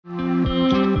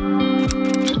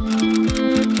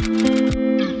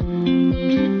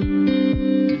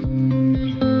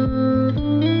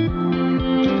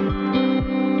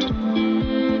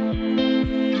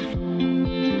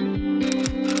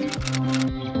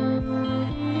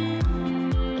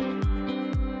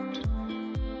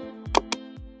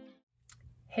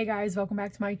Hey guys, welcome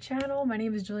back to my channel. My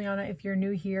name is Juliana. If you're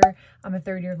new here, I'm a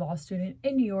third-year law student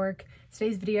in New York.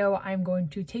 Today's video, I'm going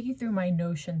to take you through my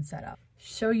Notion setup,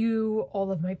 show you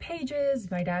all of my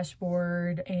pages, my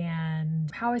dashboard,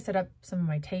 and how I set up some of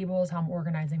my tables, how I'm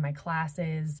organizing my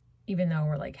classes. Even though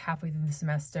we're like halfway through the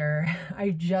semester,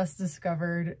 I just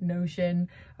discovered Notion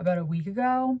about a week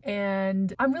ago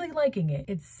and I'm really liking it.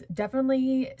 It's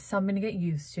definitely something to get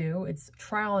used to. It's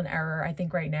trial and error. I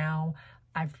think right now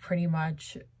I've pretty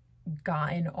much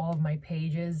gotten all of my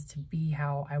pages to be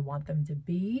how I want them to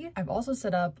be. I've also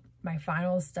set up my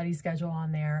final study schedule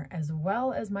on there as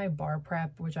well as my bar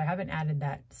prep, which I haven't added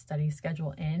that study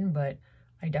schedule in, but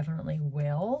I definitely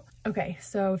will. Okay,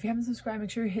 so if you haven't subscribed, make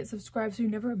sure you hit subscribe so you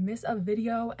never miss a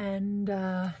video, and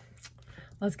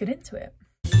let's get into it.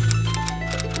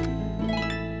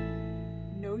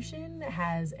 Notion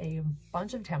has a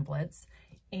bunch of templates,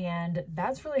 and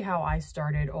that's really how I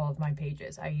started all of my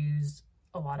pages. I used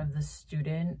a lot of the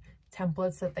student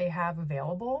templates that they have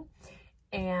available.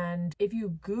 And if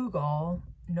you Google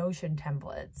Notion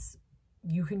templates,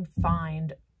 you can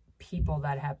find people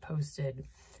that have posted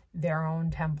their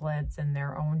own templates and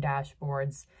their own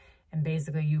dashboards. And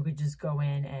basically you could just go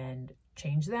in and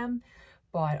change them.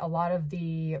 But a lot of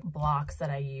the blocks that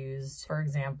I used, for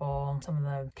example, some of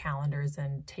the calendars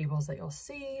and tables that you'll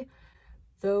see,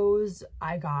 those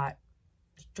I got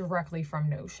directly from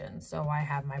Notion. So I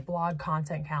have my blog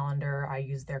content calendar. I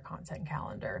use their content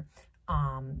calendar.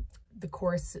 The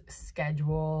course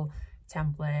schedule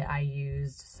template I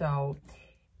used. So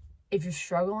if you're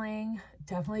struggling,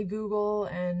 definitely Google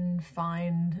and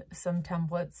find some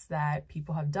templates that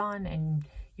people have done, and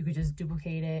you could just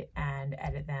duplicate it and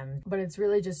edit them. But it's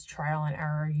really just trial and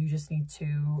error. You just need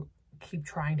to keep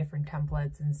trying different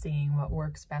templates and seeing what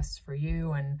works best for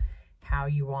you and how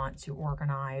you want to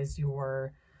organize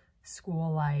your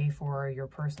school life or your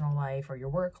personal life or your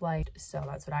work life. So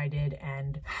that's what I did,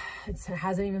 and it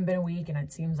hasn't even been a week and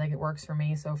it seems like it works for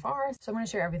me so far. So I'm going to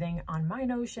share everything on my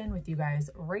Notion with you guys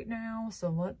right now. So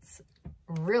let's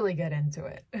really get into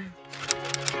it.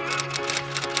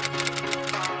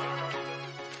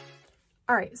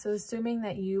 All right, so assuming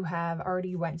that you have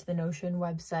already went to the Notion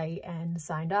website and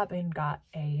signed up and got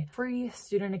a free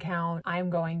student account, I'm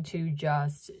going to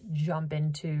just jump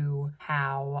into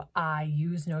how I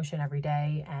use Notion every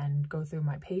day and go through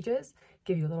my pages,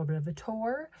 give you a little bit of a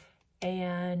tour,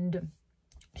 and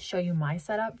show you my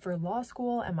setup for law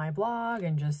school and my blog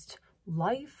and just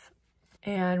life.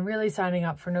 And really, signing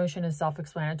up for Notion is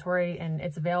self-explanatory, and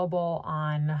it's available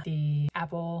on the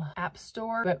Apple App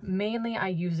Store, but mainly I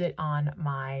use it on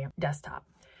my desktop.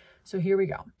 So here we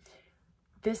go.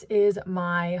 This is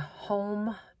my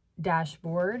home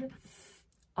dashboard.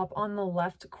 Up on the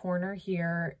left corner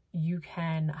here, you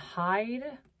can hide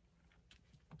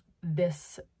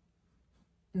this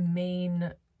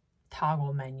main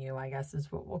toggle menu, I guess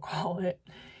is what we'll call it,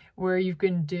 where you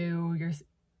can do your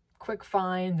quick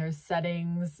find, there's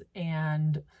settings,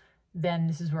 and then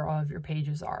this is where all of your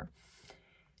pages are.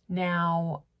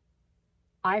 Now,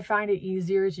 I find it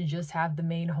easier to just have the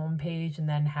main home page and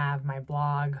then have my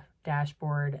blog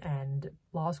dashboard and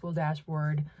law school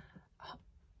dashboard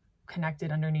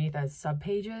connected underneath as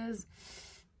subpages.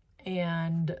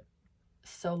 And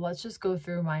so let's just go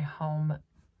through my home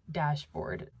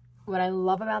dashboard. What I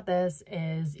love about this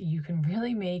is you can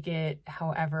really make it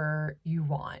however you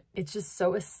want. It's just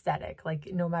so aesthetic. Like,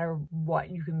 no matter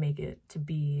what, you can make it to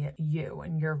be you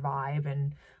and your vibe.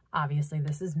 And obviously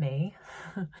this is me.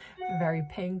 Very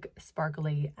pink,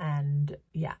 sparkly, and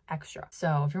yeah, extra.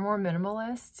 So if you're more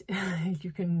minimalist,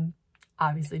 you can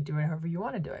obviously do it however you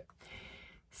want to do it.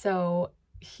 So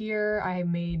here I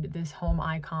made this home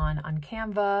icon on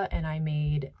Canva, and I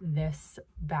made this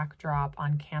backdrop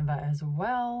on Canva as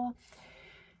well.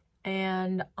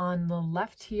 And on the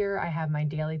left here, I have my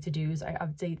daily to-dos. I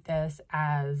update this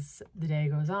as the day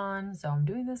goes on. So I'm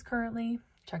doing this currently,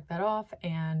 check that off.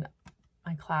 And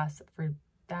my class for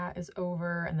that is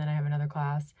over. And then I have another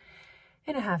class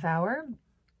in a half hour.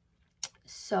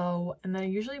 So, and then I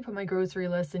usually put my grocery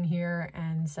list in here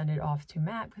and send it off to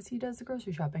Matt because he does the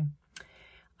grocery shopping.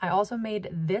 I also made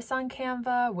this on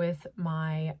Canva with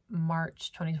my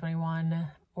March 2021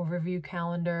 overview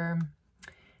calendar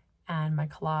and my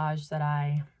collage that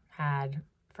I had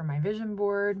for my vision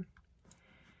board.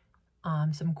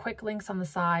 Some quick links on the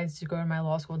sides to go to my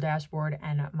law school dashboard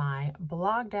and my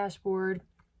blog dashboard.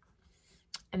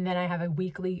 And then I have a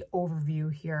weekly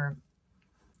overview here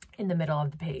in the middle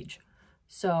of the page.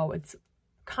 So it's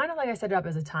kind of like I set it up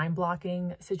as a time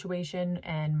blocking situation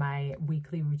and my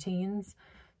weekly routines.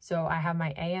 So I have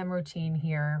my AM routine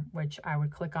here, which I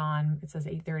would click on. It says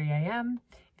 8:30 a.m.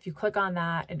 If you click on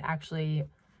that, it actually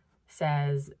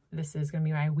says this is going to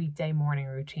be my weekday morning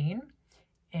routine.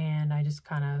 And I just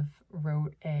kind of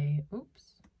wrote a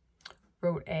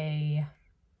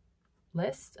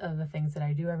list of the things that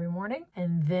I do every morning.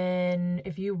 And then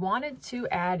if you wanted to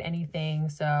add anything,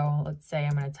 so let's say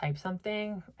I'm going to type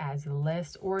something as a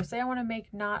list, or say I want to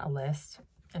make not a list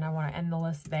and I want to end the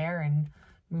list there and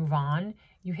move on,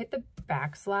 you hit the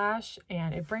backslash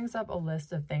and it brings up a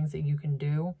list of things that you can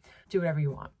do whatever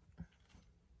you want.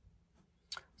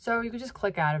 So you could just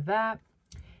click out of that.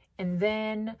 And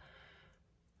then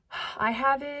I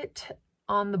have it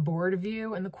on the board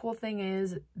view, and the cool thing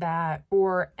is that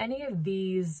for any of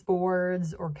these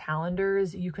boards or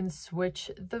calendars, you can switch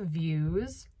the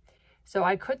views. So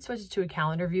I could switch it to a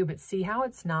calendar view, but see how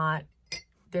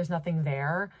there's nothing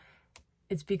there?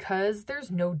 It's because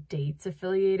there's no dates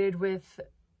affiliated with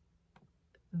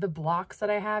the blocks that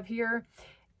I have here,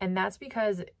 and that's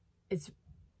because it's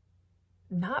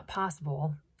not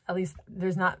possible, at least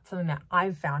there's not something that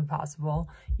I've found possible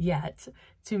yet,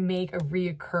 to make a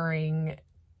reoccurring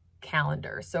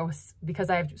calendar. So because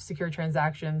I have secure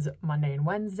transactions Monday and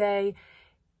Wednesday,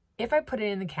 if I put it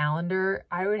in the calendar,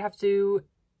 I would have to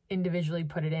individually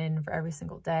put it in for every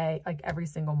single day, like every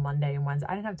single Monday and Wednesday.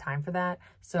 I didn't have time for that.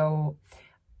 So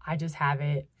I just have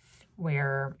it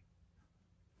where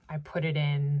I put it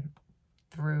in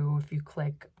through, if you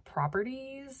click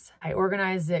properties, I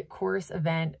organize it course,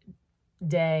 event,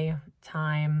 day,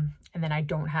 time, and then I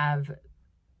don't have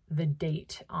the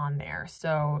date on there.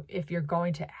 So if you're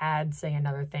going to add, say,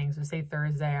 another thing, so say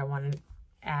Thursday, I want to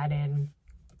add in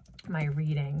my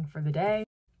reading for the day.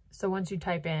 So once you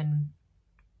type in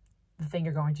the thing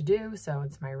you're going to do, so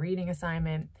it's my reading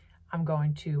assignment, I'm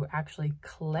going to actually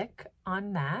click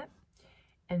on that,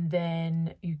 and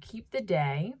then you keep the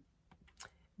day.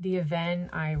 The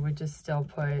event, I would just still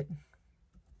put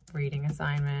reading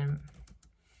assignment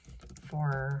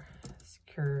for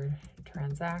secured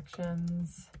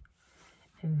transactions.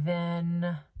 And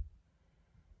then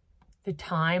the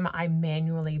time, I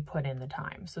manually put in the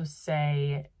time. So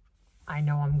say I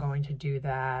know I'm going to do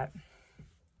that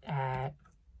at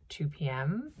 2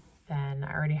 p.m. Then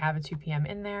I already have a 2 p.m.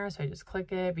 in there, so I just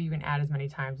click it, but you can add as many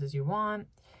times as you want.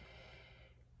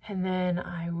 And then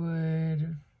I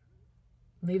would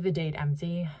leave the date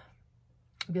empty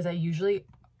because I usually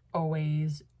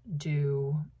always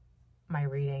do my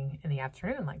reading in the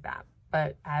afternoon like that.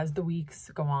 But as the weeks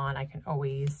go on, I can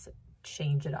always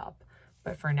change it up.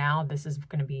 But for now, this is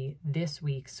going to be this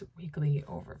week's weekly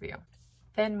overview.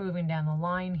 Then moving down the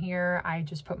line here, I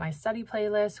just put my study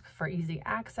playlist for easy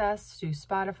access to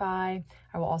Spotify.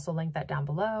 I will also link that down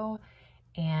below.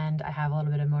 And I have a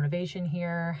little bit of motivation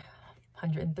here.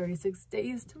 136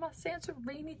 days to my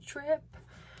Santorini trip.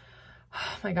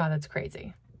 Oh my God, that's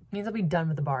crazy. It means I'll be done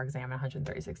with the bar exam in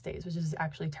 136 days, which is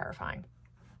actually terrifying.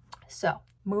 So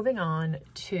moving on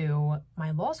to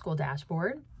my law school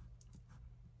dashboard.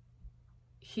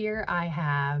 Here I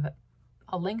have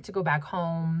a link to go back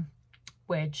home,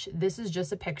 which this is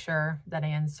just a picture that I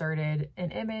inserted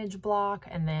an image block,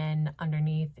 and then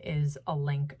underneath is a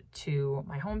link to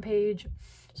my homepage.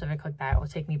 So if I click that, it will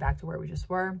take me back to where we just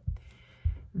were.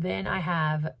 Then I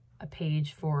have a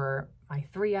page for my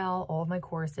 3L, all of my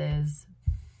courses,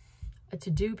 a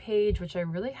to-do page, which I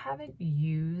really haven't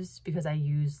used because I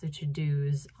use the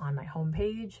to-dos on my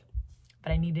homepage,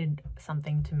 but I needed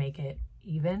something to make it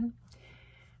even.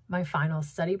 My final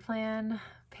study plan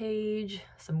page,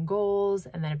 some goals,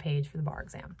 and then a page for the bar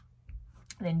exam.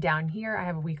 And then down here, I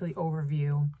have a weekly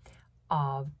overview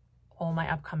of all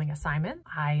my upcoming assignments.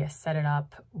 I set it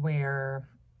up where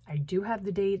I do have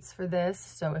the dates for this.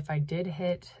 So if I did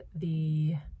hit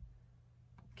the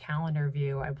calendar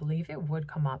view, I believe it would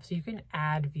come up. So you can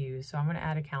add views. So I'm going to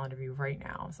add a calendar view right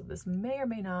now. So this may or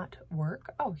may not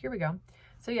work. Oh, here we go.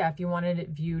 So yeah, if you wanted it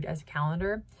viewed as a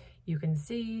calendar, you can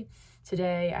see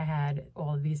today I had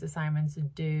all of these assignments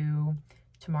due.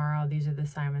 Tomorrow, these are the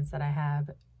assignments that I have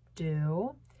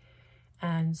due,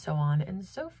 and so on and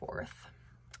so forth.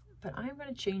 But I'm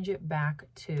going to change it back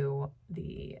to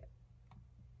the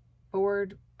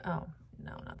board. Oh,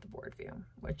 no, not the board view,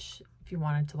 which if you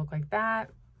wanted to look like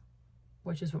that,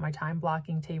 which is what my time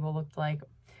blocking table looked like,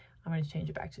 I'm going to change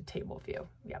it back to table view.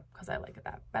 Yep, because I like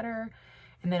that better.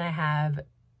 And then I have,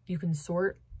 you can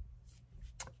sort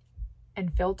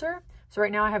and filter. So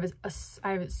right now I have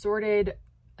it sorted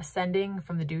ascending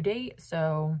from the due date.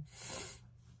 So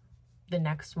the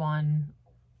next one,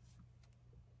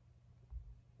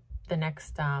 the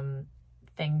next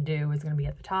thing due is going to be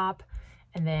at the top.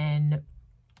 And then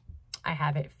I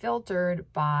have it filtered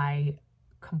by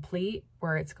complete,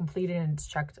 where it's completed and it's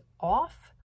checked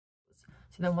off.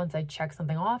 So So then once I check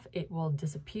something off, it will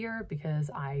disappear because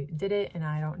I did it and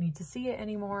I don't need to see it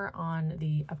anymore on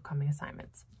the upcoming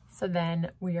assignments. So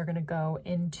then we are gonna go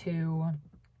into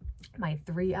my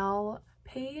 3L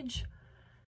page.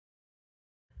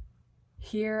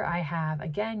 Here I have,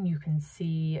 again, you can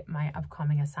see my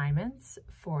upcoming assignments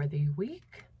for the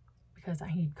week because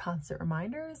I need constant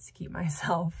reminders to keep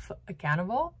myself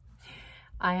accountable.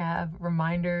 I have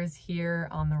reminders here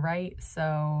on the right,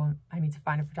 so I need to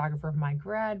find a photographer for my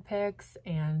grad pics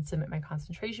and submit my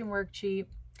concentration worksheet.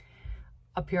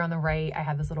 Up here on the right, I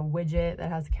have this little widget that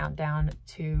has a countdown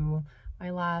to my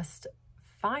last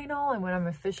final and when I'm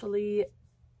officially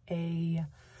a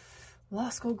law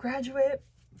school graduate.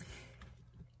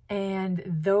 And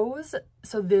those,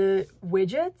 so the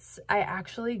widgets, I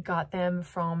actually got them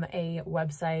from a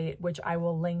website, which I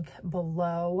will link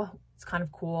below. It's kind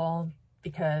of cool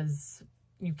because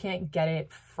you can't get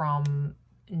it from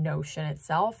Notion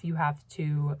itself. You have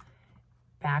to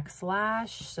backslash,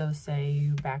 so say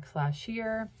you backslash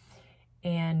here,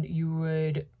 and you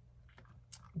would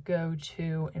go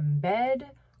to embed,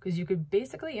 because you could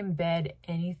basically embed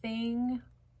anything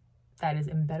that is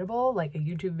embeddable, like a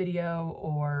YouTube video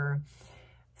or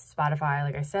Spotify,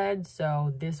 like I said.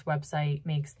 So this website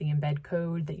makes the embed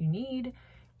code that you need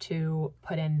to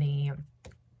put in the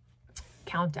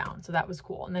countdown. So that was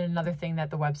cool. And then another thing that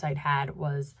the website had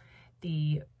was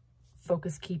the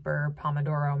Focus Keeper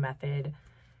Pomodoro method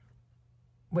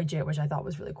widget, which I thought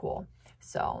was really cool.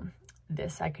 So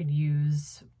this I could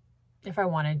use if I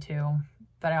wanted to,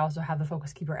 but I also have the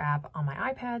Focus Keeper app on my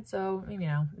iPad. So, you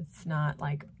know, it's not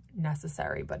like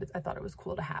necessary, but I thought it was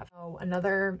cool to have. So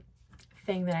another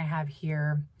thing that I have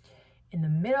here in the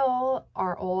middle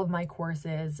are all of my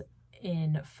courses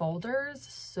in folders.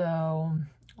 So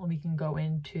we can go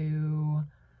into,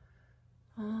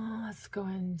 let's go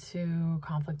into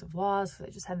conflict of laws because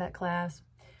I just had that class.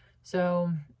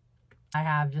 So I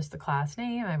have just the class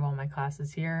name. I have all my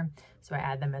classes here. So I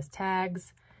add them as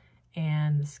tags.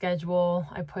 And the schedule,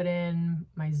 I put in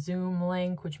my Zoom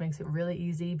link, which makes it really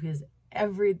easy because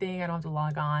everything, I don't have to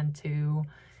log on to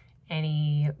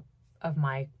any of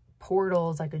my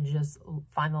portals. I could just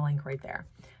find the link right there.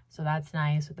 So that's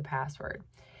nice with the password.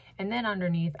 And then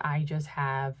underneath, I just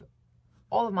have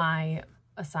all of my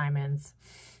assignments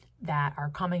that are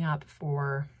coming up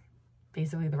for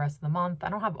basically the rest of the month. I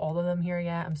don't have all of them here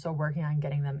yet. I'm still working on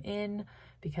getting them in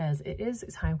because it is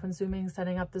time consuming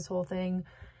setting up this whole thing.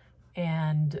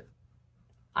 And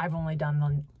I've only done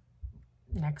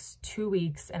the next 2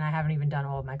 weeks and I haven't even done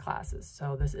all of my classes.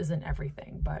 So this isn't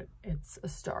everything, but it's a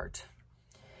start.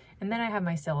 And then I have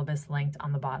my syllabus linked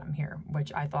on the bottom here,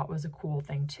 which I thought was a cool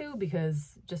thing too,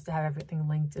 because just to have everything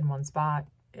linked in one spot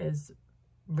is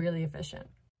really efficient.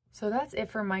 So that's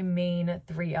it for my main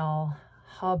 3L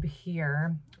hub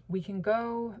here. We can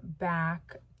go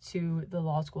back to the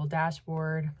law school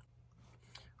dashboard,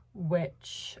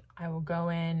 which I will go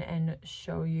in and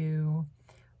show you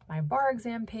my bar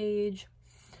exam page.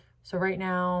 So right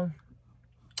now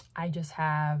I just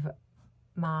have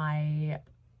my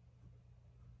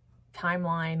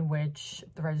timeline, which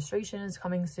the registration is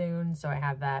coming soon. So I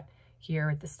have that here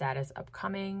at the status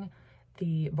upcoming.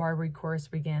 The bar course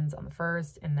begins on the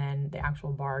 1st and then the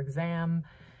actual bar exam.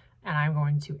 And I'm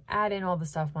going to add in all the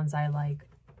stuff once I like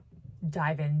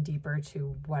dive in deeper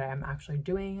to what I'm actually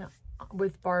doing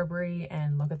with Barbary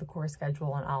and look at the course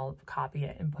schedule, and I'll copy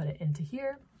it and put it into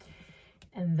here.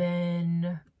 And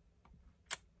then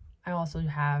I also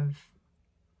have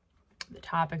the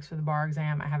topics for the bar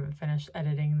exam. I haven't finished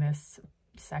editing this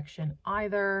section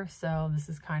either, so this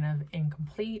is kind of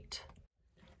incomplete.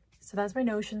 So that's my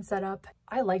Notion setup.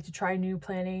 I like to try new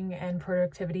planning and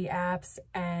productivity apps,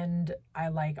 and I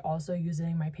like also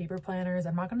using my paper planners.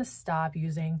 I'm not going to stop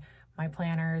using my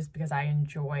planners because I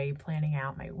enjoy planning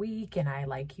out my week and I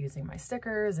like using my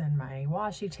stickers and my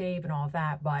washi tape and all of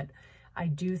that, but I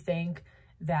do think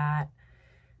that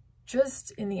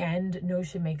just in the end,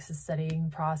 Notion makes the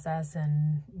studying process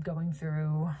and going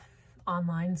through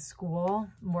online school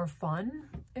more fun,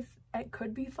 if it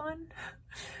could be fun.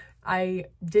 I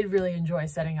did really enjoy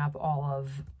setting up all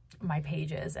of my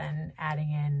pages and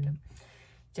adding in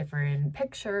different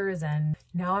pictures, and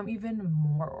now I'm even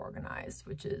more organized,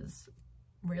 which is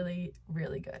really,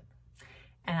 really good.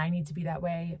 And I need to be that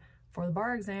way for the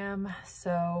bar exam.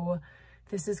 So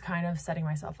this is kind of setting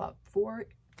myself up for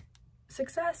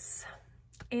success.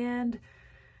 And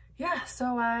yeah,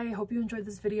 so I hope you enjoyed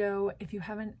this video. If you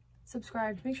haven't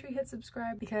subscribed, make sure you hit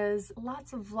subscribe because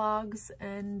lots of vlogs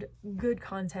and good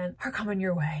content are coming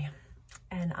your way.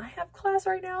 And I have class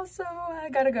right now, so I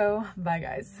gotta go. Bye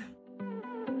guys.